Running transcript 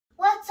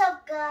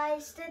up,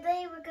 guys?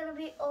 Today we're gonna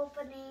be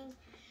opening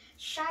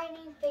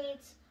Shining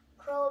Fates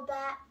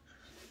Crobat,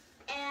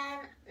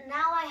 and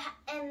now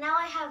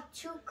I have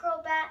two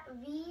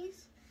Crobat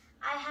V's.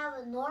 I have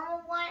a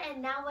normal one,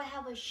 and now I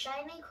have a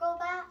shiny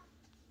Crobat.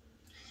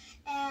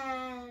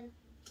 And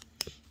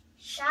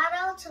shout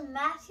out to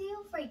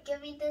Matthew for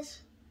giving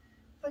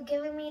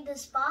me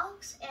this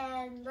box,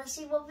 and let's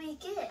see what we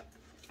get.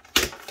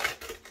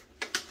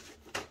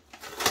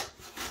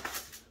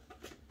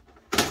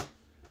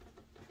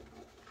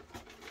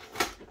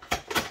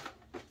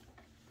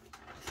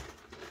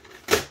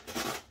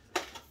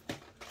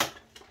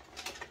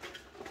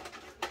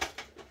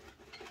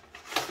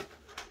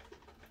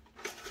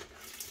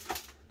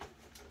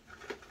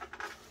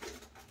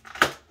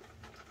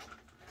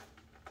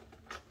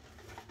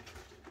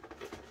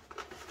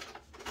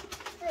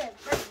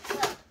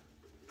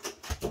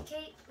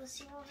 Okay, let's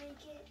see what we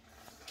get.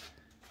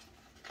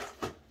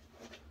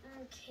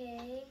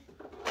 Okay.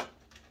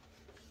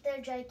 Their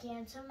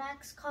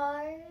Gigantamax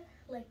card.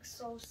 Like,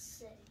 so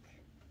sick.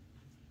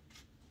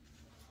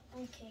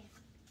 Okay.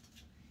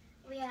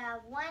 We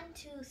have 1,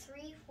 2,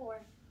 3,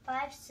 4,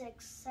 5,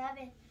 6,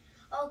 7.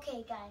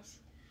 Okay, guys.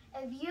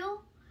 If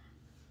you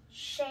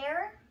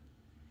share,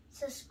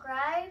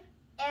 subscribe,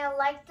 and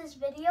like this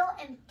video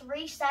in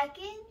 3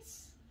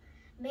 seconds,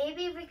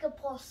 maybe we could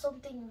post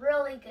something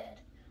really good.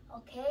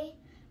 Okay?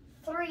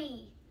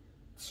 3,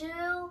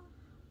 2,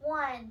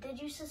 1. Did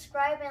you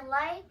subscribe and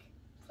like?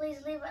 Please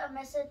leave a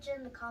message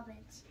in the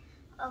comments.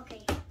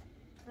 Okay.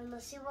 And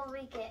let's see what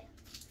we get.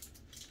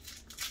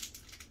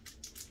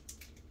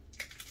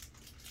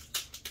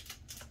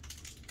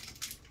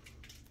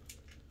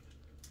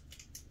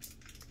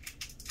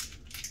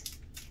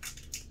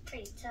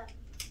 Pretty tough.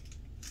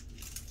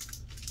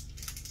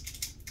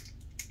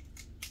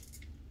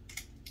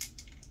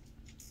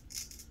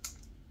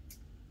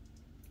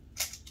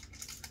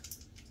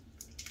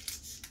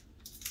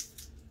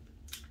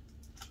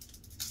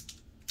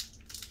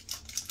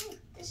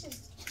 This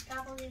is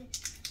probably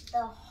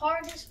the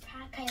hardest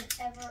pack I've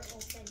ever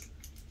opened.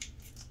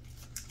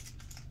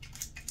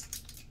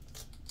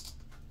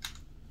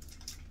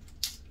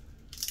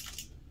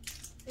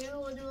 Maybe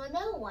we'll do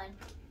another one.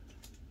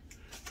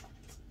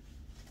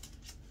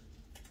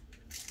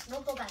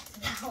 We'll go back to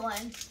that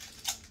one.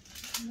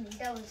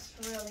 That was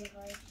really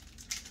hard.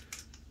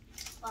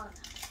 Oh no.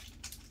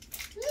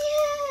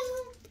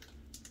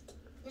 Yeah.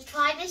 Let's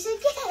try this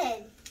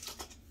again.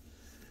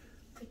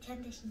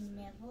 Pretend this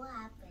never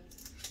happened.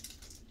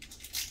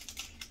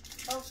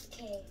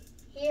 Okay,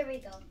 here we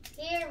go.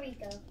 Here we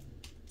go.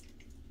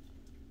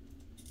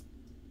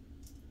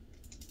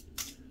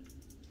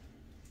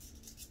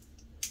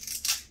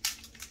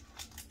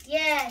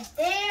 Yes,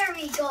 there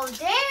we go.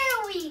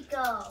 There we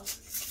go.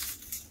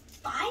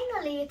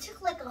 Finally, it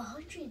took like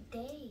 100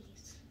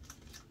 days.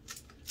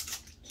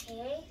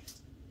 Okay.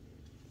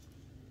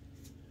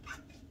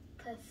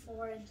 Put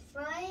 4 in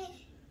front.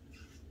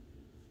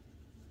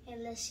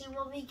 And let's see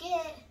what we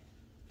get.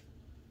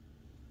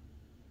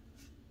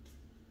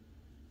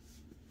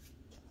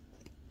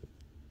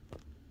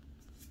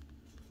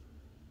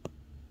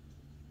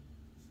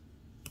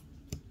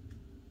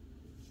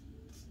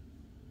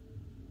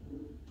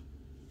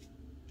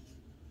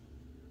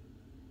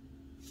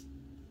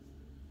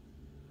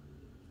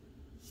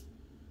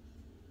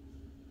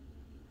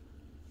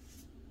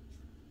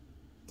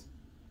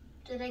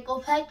 Did I go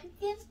back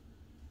again?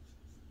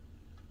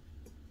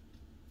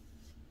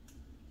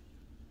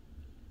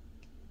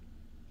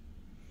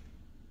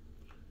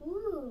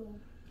 Ooh.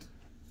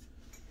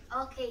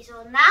 Okay,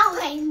 so now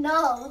I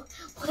know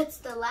what's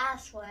the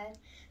last one.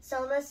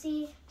 So let's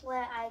see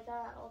what I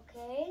got,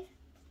 okay?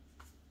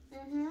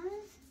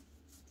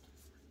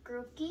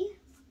 Grookey.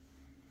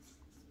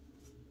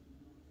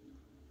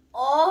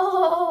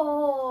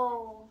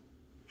 Oh!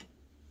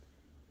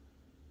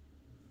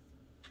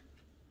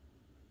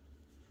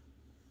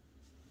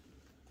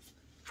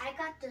 I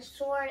got the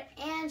sword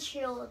and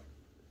shield.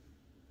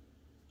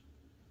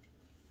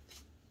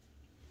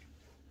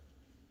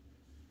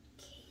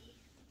 Okay.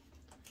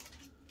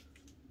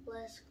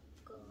 Let's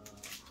go.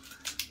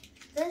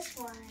 This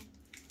one.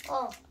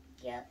 Oh,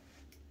 yep.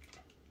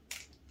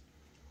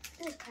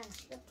 This is kind of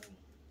slippery.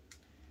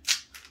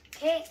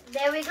 Okay,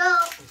 there we go.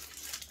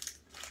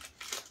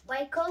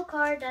 White code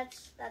card,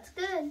 that's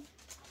good.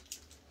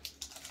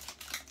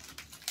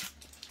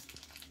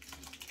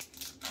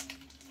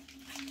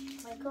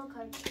 White code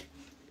card.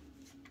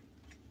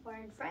 4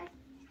 in front.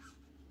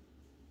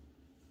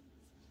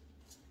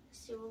 Let's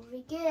see what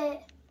we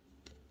get.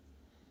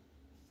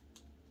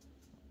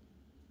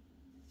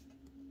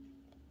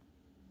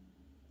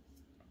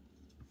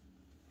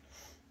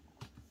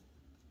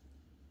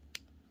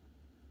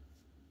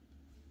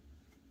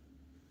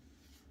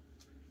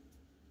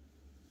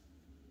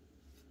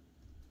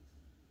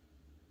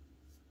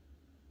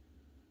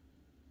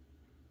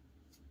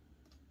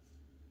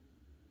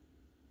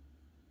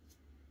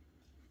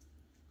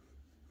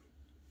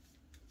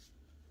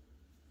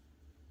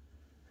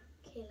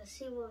 Okay, let's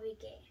see what we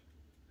get.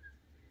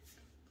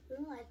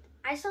 Ooh,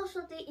 I saw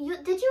something.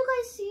 Did you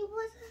guys see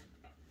what?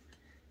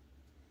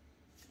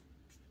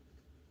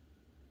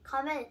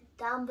 Comment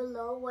down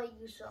below what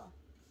you saw.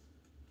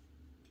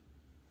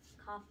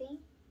 Coffee.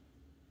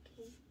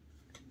 Okay.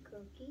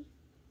 Cookie.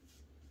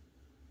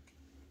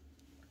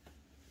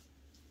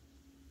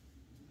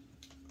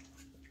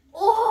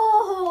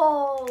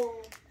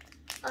 Oh!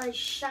 A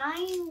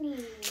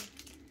shiny.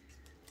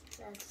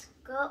 Let's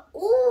go.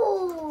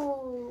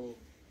 Ooh!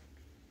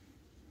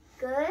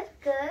 Good,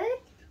 good.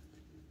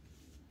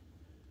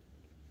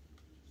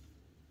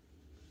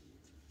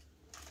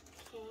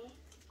 Okay.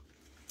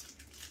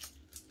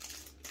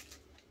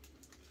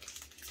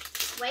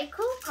 White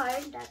cool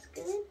card, that's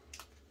good.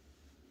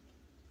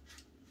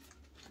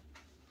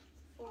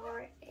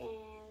 4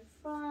 and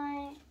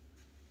 5.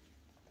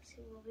 Let's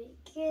see what we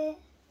get.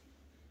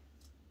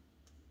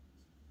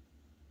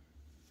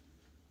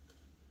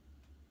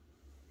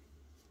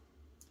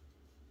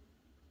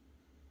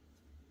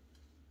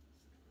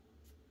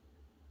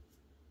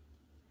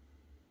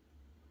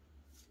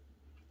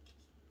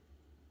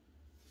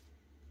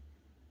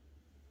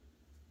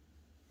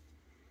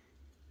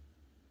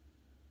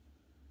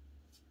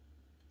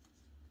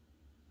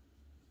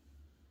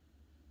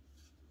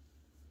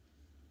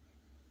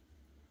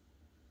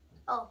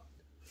 Oh.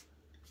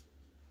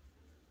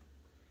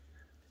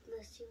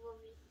 Let's see what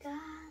we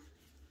got.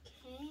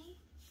 Okay.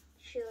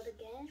 Shield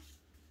again.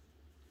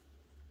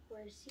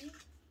 Horsey.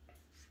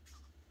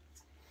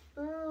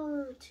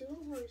 Ooh, 2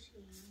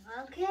 horsey.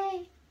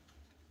 Okay.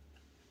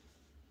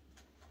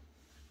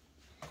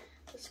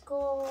 Let's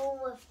go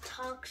with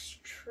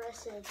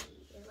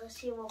Toxtricity. Let's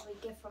see what we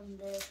get from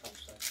this. I'm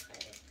so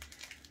excited.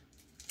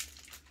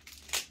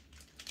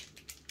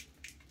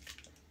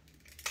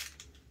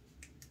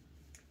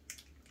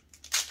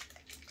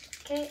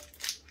 Okay.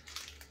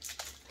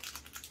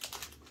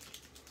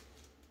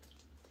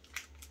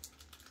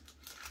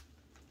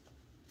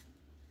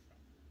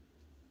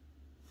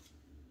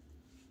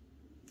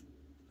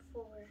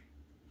 Four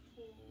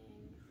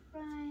and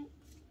right.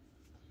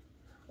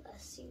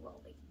 Let's see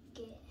what we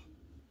get.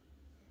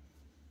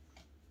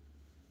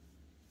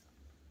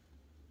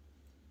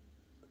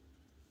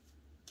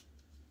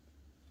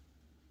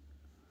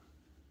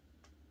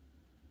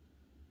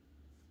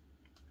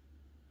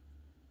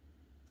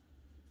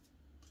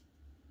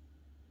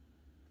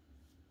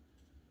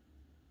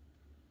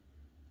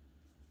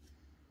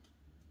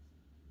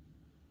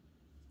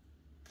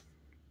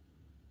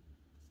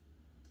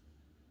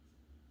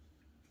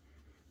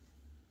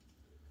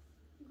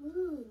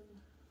 Ooh.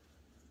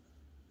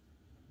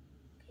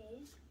 Okay.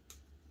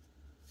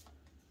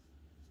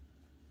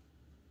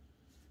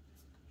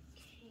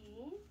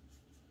 Okay.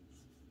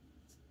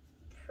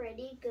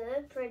 Pretty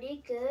good,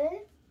 pretty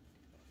good.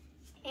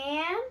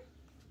 And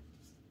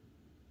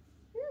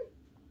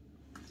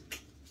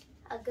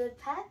a good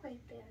pack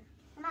right there.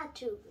 Not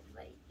too good,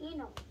 but you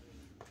know.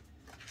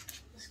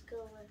 Let's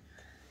go with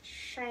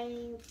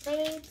Shining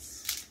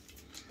Fates.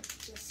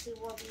 Let's see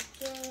what we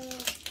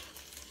get.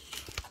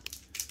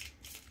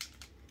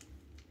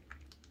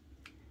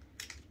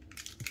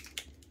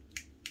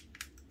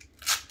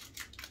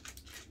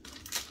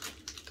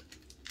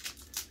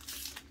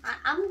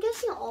 I'm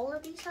guessing all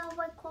of these have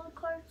white cold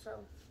cards, so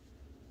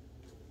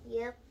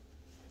yep.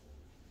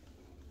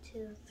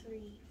 2,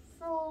 3,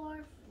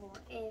 4, 4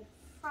 and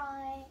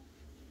 5.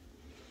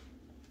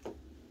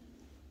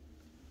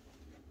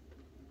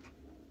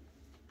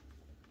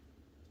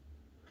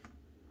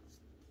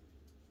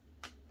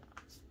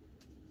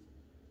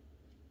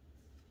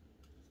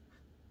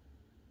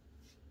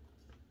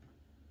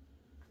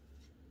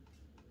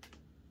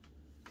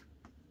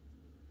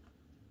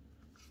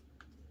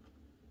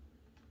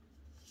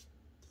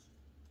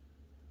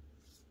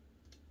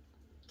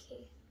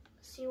 Okay,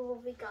 let's see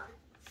what we got.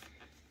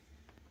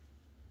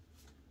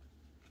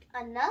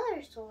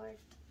 Another sword.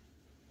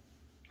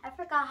 I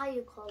forgot how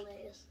you call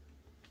it.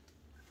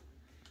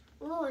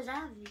 Ooh, is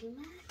that a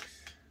Vmax?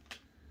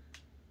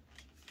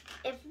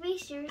 If we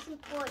seriously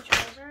pull a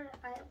Charizard,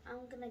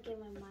 I'm gonna get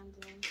my mind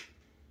blown.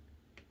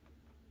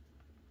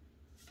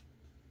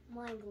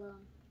 Mind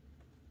blown.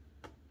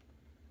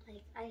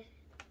 Like,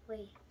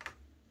 wait.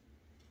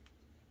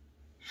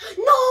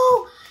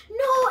 No!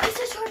 No! It's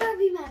a Charizard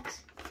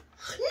Vmax!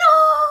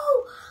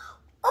 No!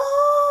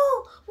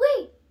 Oh!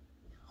 Wait!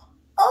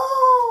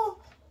 Oh!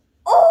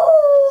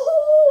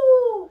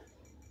 Oh!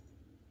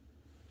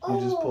 You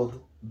just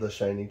pulled the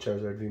Shiny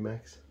Charizard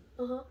Vmax?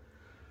 Uh-huh.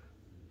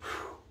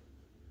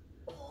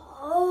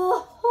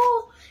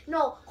 Oh!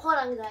 No, hold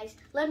on, guys.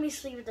 Let me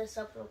sleeve this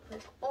up real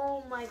quick.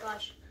 Oh my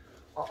gosh.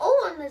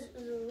 Oh, and this.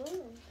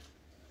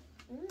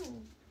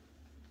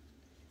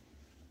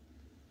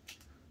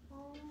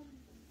 Oh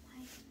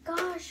my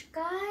gosh,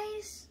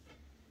 guys.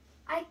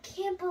 I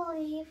can't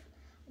believe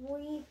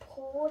we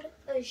pulled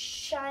a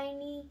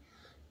Shiny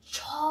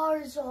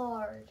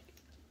Charizard.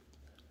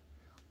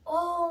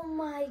 Oh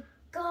my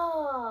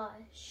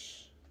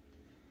gosh.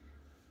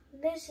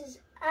 This is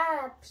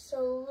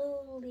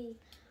absolutely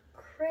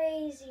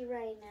crazy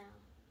right now.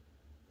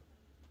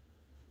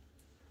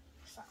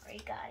 sorry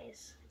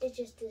guys. It's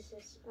just this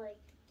is like,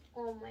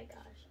 oh my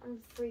gosh, I'm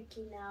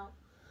freaking out.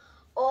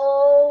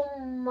 Oh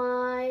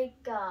my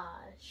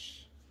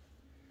gosh.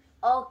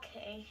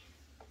 Okay.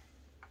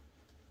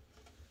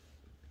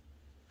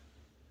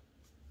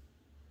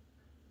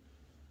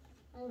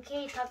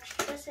 Okay,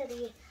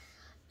 toxicity.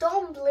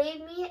 Don't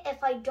blame me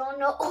if I don't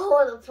know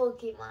all the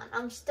Pokemon.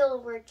 I'm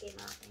still working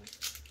on it.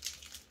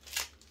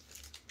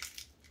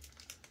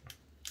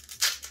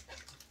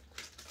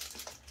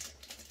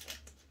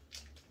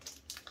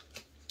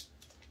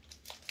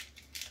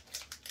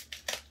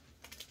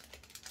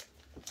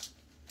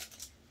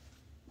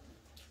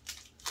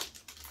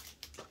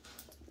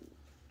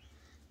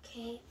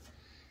 Okay.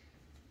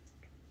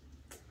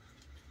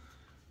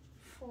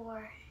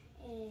 4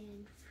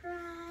 in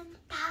front.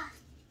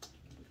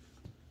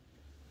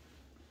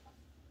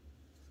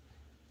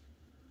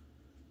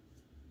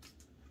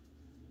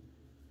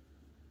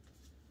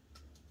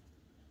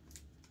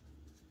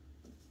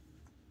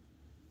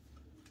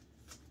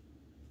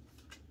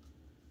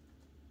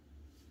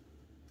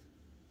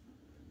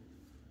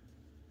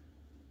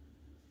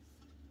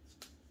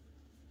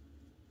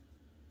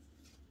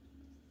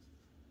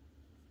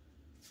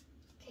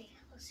 Okay,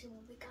 let's see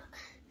what we got.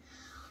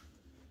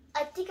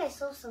 I think I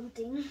saw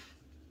something.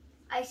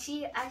 I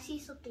see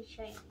something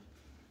shiny.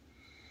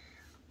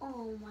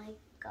 Oh my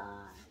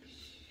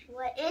gosh.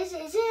 What is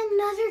it? Is it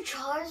another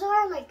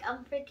Charizard? Like,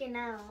 I'm freaking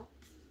out.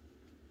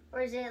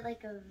 Or is it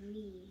like a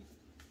V?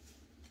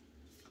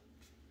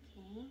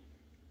 Okay.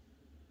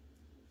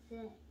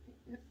 Is it?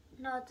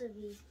 No, it's a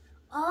V.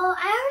 Oh,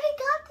 I already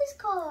got this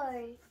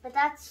card. But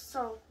that's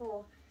so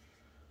cool.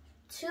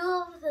 2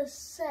 of the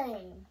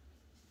same.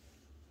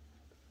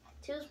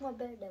 2 is more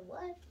better than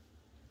 1.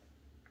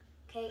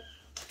 Okay.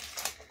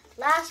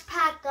 Last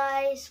pack,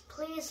 guys.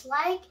 Please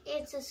like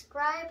and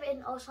subscribe.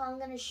 And also, I'm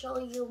going to show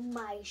you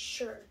my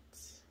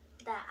shirts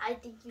that I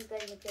think you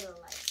guys are going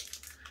to like.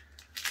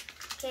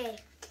 Okay.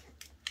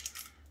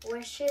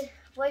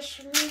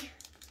 Wish me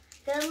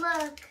good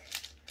luck.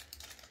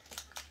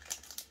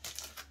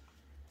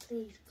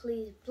 Please,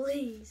 please,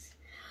 please.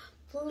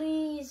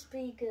 Please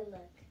be good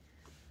luck.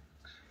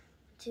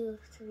 2,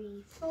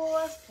 3,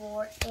 4.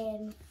 4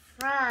 in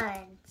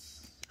front.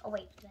 Oh,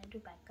 wait. Did I do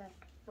back?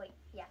 Wait,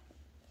 yeah.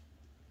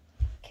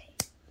 Okay.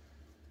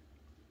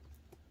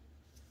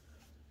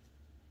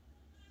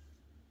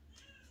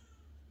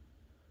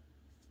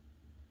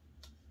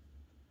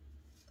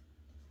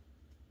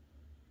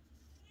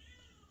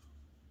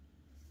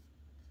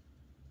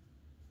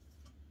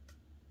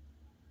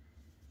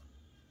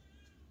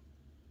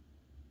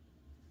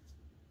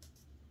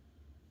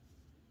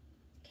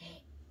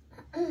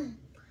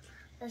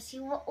 Let's see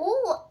what.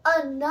 Oh,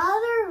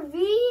 another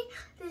V.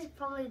 This is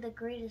probably the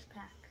greatest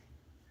pack.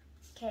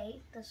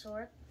 Okay, the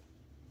sword.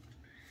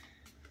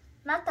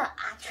 Not the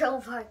actual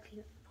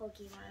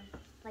Pokemon,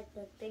 like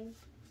the thing.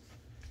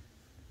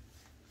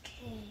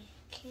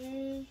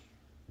 Okay.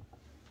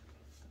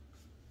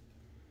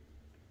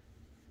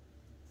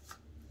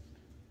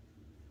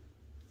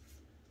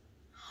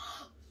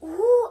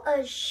 Ooh,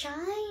 a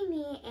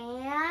shiny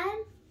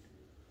and.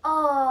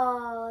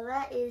 Oh,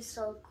 that is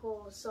so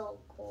cool, so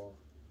cool.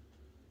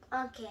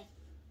 Okay.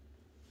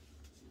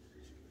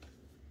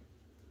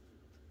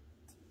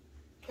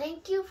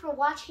 Thank you for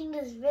watching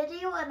this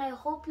video, and I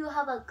hope you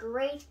have a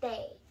great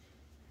day.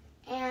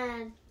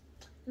 And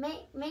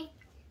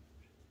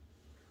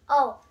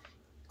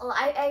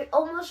I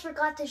almost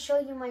forgot to show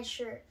you my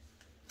shirt.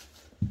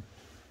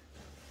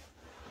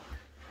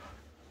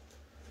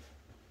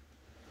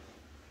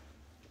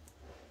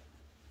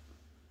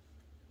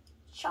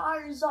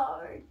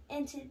 Charizard,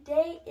 and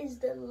today is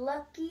the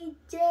lucky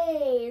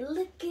day.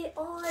 Look at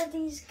all of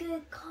these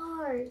good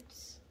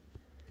cards.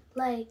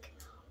 Like,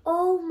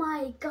 oh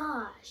my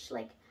gosh,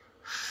 like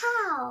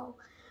how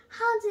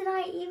did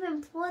I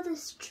even pull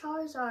this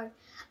Charizard?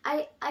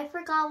 I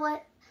forgot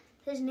what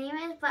his name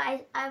is, but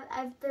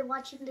I've been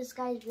watching this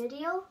guy's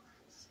video,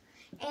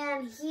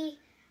 and he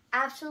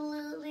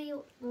absolutely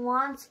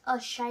wants a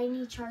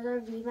Shiny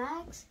Charizard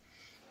Vmax,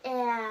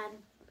 and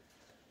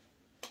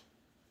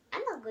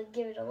I'm not gonna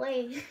give it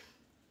away.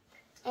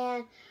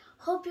 And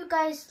hope you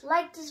guys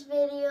like this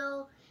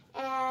video,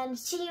 and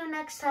see you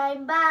next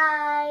time.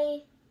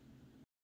 Bye.